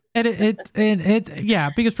 And it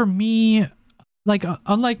yeah, because for me, like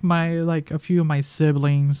unlike a few of my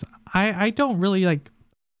siblings, I don't really like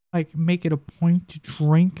make it a point to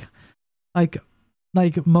drink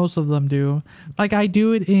like most of them do. Like, I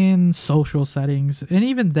do it in social settings, and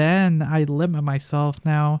even then I limit myself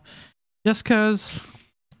now just because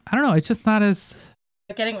I don't know, it's just not as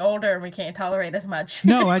we're getting older and we can't tolerate as much.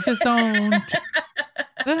 No, I just don't.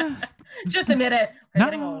 Just admit it. We're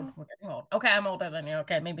getting old. Okay, I'm older than you.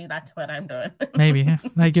 Okay, maybe that's what I'm doing. Maybe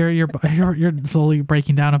like you're slowly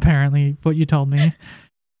breaking down. Apparently, what you told me.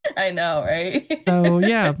 I know, right? So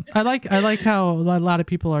yeah, I like how a lot of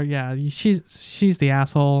people are. Yeah, she's the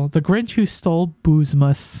asshole, the Grinch who stole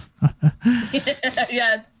Boozmas.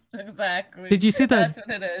 Yes, exactly. Did you see That's what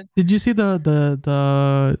it is. Did you see the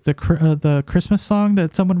Christmas song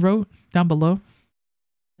that someone wrote down below?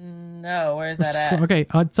 No, where's that at? Okay,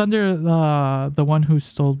 it's under the one who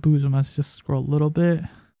stole Boozmas. Just scroll a little bit.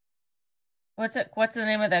 What's the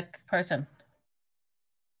name of that person?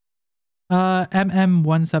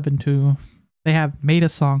 MM172. They have made a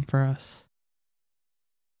song for us.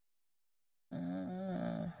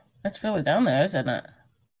 That's really down there, isn't it?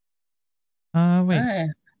 Wait. Right.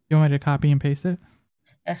 You want me to copy and paste it?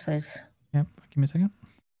 Yes, please. Yep. Give me a second.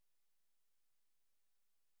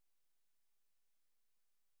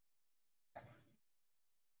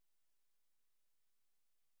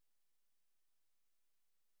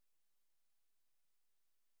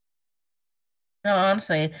 No,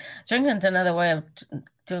 honestly, drinking's another way of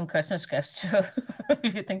doing Christmas gifts too.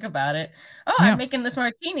 If you think about it. Oh, Yeah. I'm making this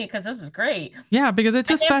martini because this is great. Yeah, because it's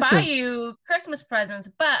just I can't festive. buy you Christmas presents,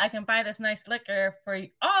 but I can buy this nice liquor for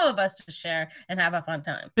all of us to share and have a fun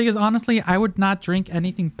time. Because honestly, I would not drink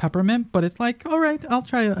anything peppermint, but it's like, all right, I'll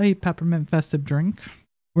try a peppermint festive drink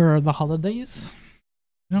for the holidays.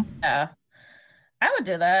 Yeah, I would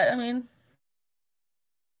do that. I mean,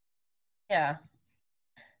 yeah.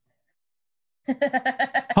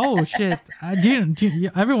 Oh shit!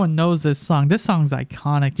 Everyone knows this song. This song's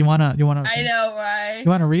iconic. You wanna? I know, right?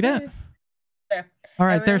 You wanna read it? Sure. All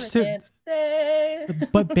right, there's two.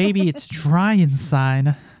 But baby, it's dry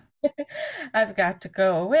inside. I've got to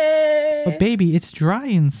go away. But baby, it's dry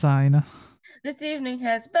inside. This evening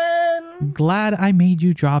has been Glad I made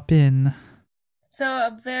you drop in.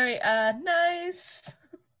 so very nice.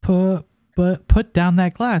 Put down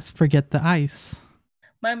that glass. Forget the ice.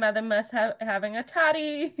 My mother must have having a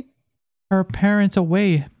toddy. Her parents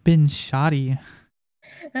away, been shoddy.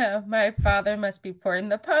 My father must be pouring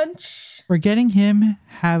the punch. Forgetting him,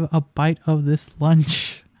 have a bite of this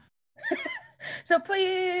lunch. So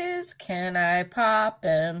please, can I pop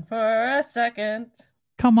in for a second?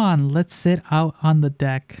 Come on, let's sit out on the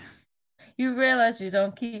deck. You realize you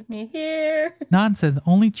don't keep me here. Nonsense,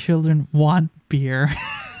 only children want beer.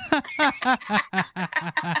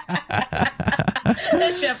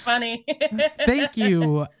 That shit funny. Thank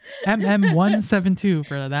you, MM172,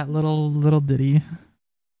 for that little ditty.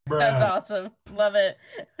 That's awesome. Love it.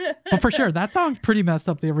 But for sure, that song's pretty messed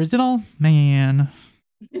up. The original, man.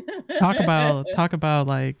 Talk about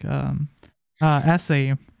like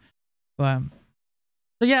essay. But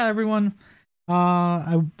so yeah, everyone.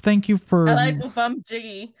 I thank you for. I like the bump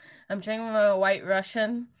jiggy. I'm drinking a White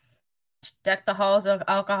Russian. Deck the halls of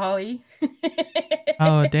alcohol-y.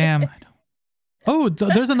 Oh damn. Oh,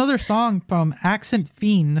 there's another song from Accent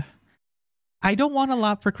Fiend. I don't want a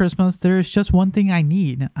lot for Christmas. There's just one thing I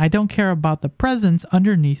need. I don't care about the presents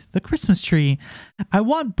underneath the Christmas tree. I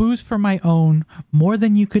want booze for my own, more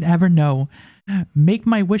than you could ever know. Make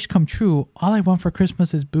my wish come true. All I want for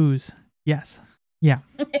Christmas is booze. Yes. Yeah.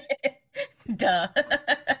 Duh.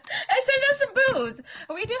 I send us some booze.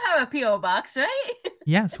 We do have a P.O. box, right?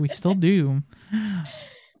 Yes, we still do.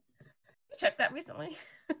 Checked that recently.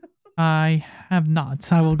 I have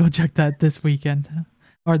not. I will go check that this weekend.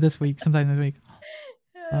 Or this week, sometime this week.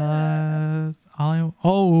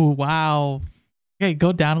 Oh, wow. Okay,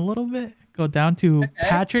 go down a little bit. Go down to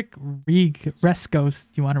Patrick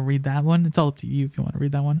Rescos. Do you want to read that one? It's all up to you if you want to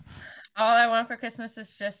read that one. All I want for Christmas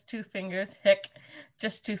is just 2 fingers, hick.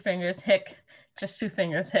 Just 2 fingers, hick. Just 2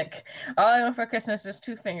 fingers, hick. All I want for Christmas is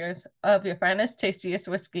 2 fingers of your finest, tastiest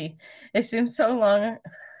whiskey. It seems so long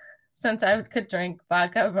since I could drink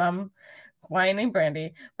vodka, rum, wine, and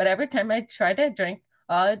brandy, but every time I try to drink,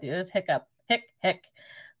 all I do is hiccup, hick, hick.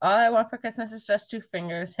 All I want for Christmas is just 2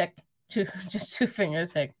 fingers, hick. Just 2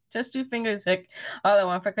 fingers, hick. Just 2 fingers, hick. All I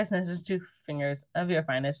want for Christmas is 2 fingers of your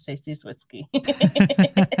finest, tastiest whiskey.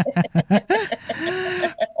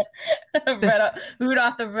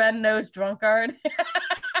 Rudolph the Red-Nosed Drunkard.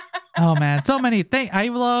 Oh man, so many. I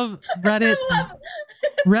love Reddit.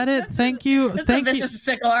 Reddit, thank you. Thank you. Vicious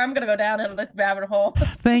sickle. I'm gonna go down in this rabbit hole.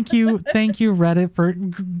 Thank you, Reddit, for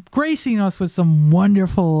gracing us with some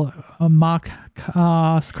wonderful mock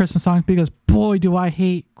Christmas songs. Because boy, do I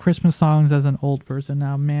hate Christmas songs as an old person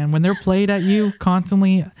now, man. When they're played at you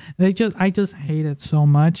constantly, I just hate it so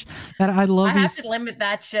much that I have to limit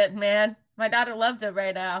that shit, man. My daughter loves it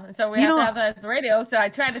right now, and so we have to have that radio. So I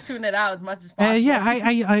try to tune it out as much as possible. Yeah,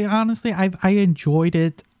 I honestly, I enjoyed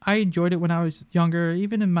it. I enjoyed it when I was younger,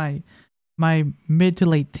 even in my mid to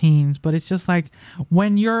late teens. But it's just like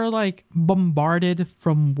when you're like bombarded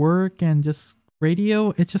from work and just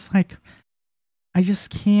radio, it's just like I just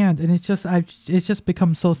can't, and it's just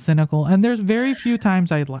become so cynical. And there's very few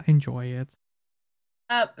times I enjoy it.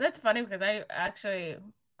 That's funny because I actually.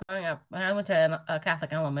 Growing up, when I went to a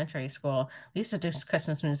Catholic elementary school, we used to do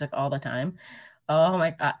Christmas music all the time. Oh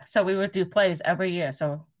my God. So we would do plays every year.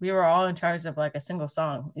 So we were all in charge of like a single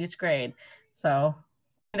song each grade. So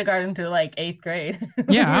kindergarten to like 8th grade.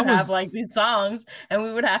 Yeah, we would have like these songs and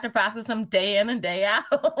we would have to practice them day in and day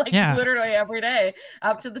out. Literally every day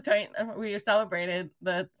up to the time we celebrated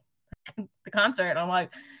the concert. I'm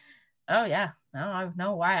like, oh yeah. Now I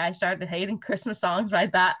know why I started hating Christmas songs by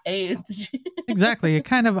that age. Exactly. It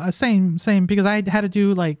kind of same because I had to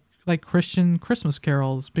do like Christian Christmas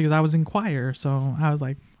carols because I was in choir, so I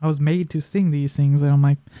was made to sing these things, and I'm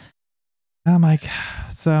like,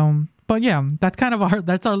 so. But yeah,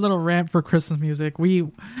 that's our little rant for Christmas music. We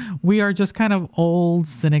are just kind of old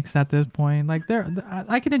cynics at this point. Like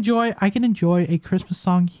I can enjoy a Christmas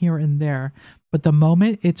song here and there, but the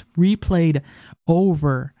moment it's replayed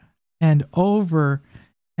over and over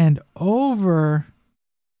and over.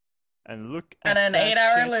 And look at an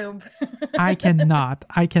 8-hour loop. I cannot.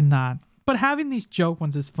 But having these joke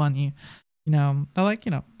ones is funny. I like,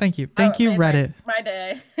 thank you. Thank you, Reddit. My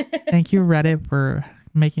day. Thank you, Reddit, for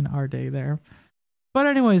making our day there. But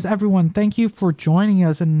anyways, everyone, thank you for joining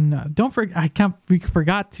us. And don't forget, we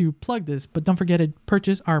forgot to plug this, but don't forget to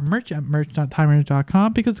purchase our merch at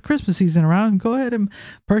merch.timerander.com because the Christmas season around. Go ahead and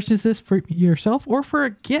purchase this for yourself or for a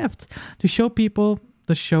gift to show people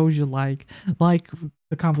the shows you like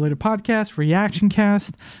the Convoluted Podcast, Reaction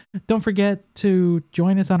Cast. Don't forget to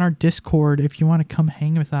join us on our Discord if you want to come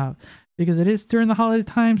hang with us, because it is during the holiday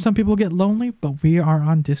time. Some people get lonely, but we are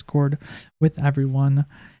on Discord with everyone.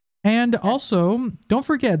 And also, don't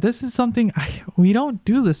forget, this is something we don't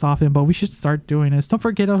do this often, but we should start doing this. Don't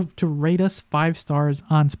forget to rate us 5 stars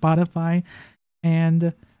on Spotify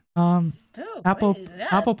and Apple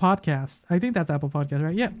Podcasts. I think that's Apple Podcasts,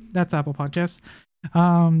 right? Yeah, that's Apple Podcasts.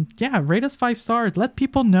 Rate us 5 stars. Let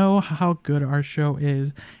people know how good our show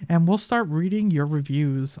is, and we'll start reading your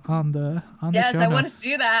reviews on the show. Yes, I want to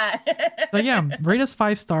do that. So yeah, rate us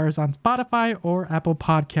 5 stars on Spotify or Apple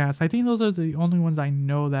Podcasts. I think those are the only ones I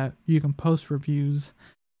know that you can post reviews.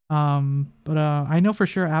 But I know for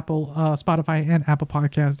sure Spotify and Apple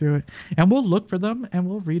Podcasts do it, and we'll look for them and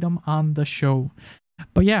we'll read them on the show.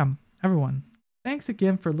 But yeah, everyone, thanks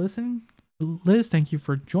again for listening. Liz, thank you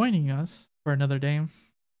for joining us for another day.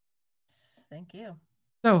 Thank you.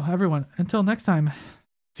 So everyone, until next time,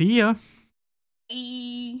 see ya.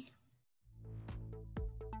 Bye.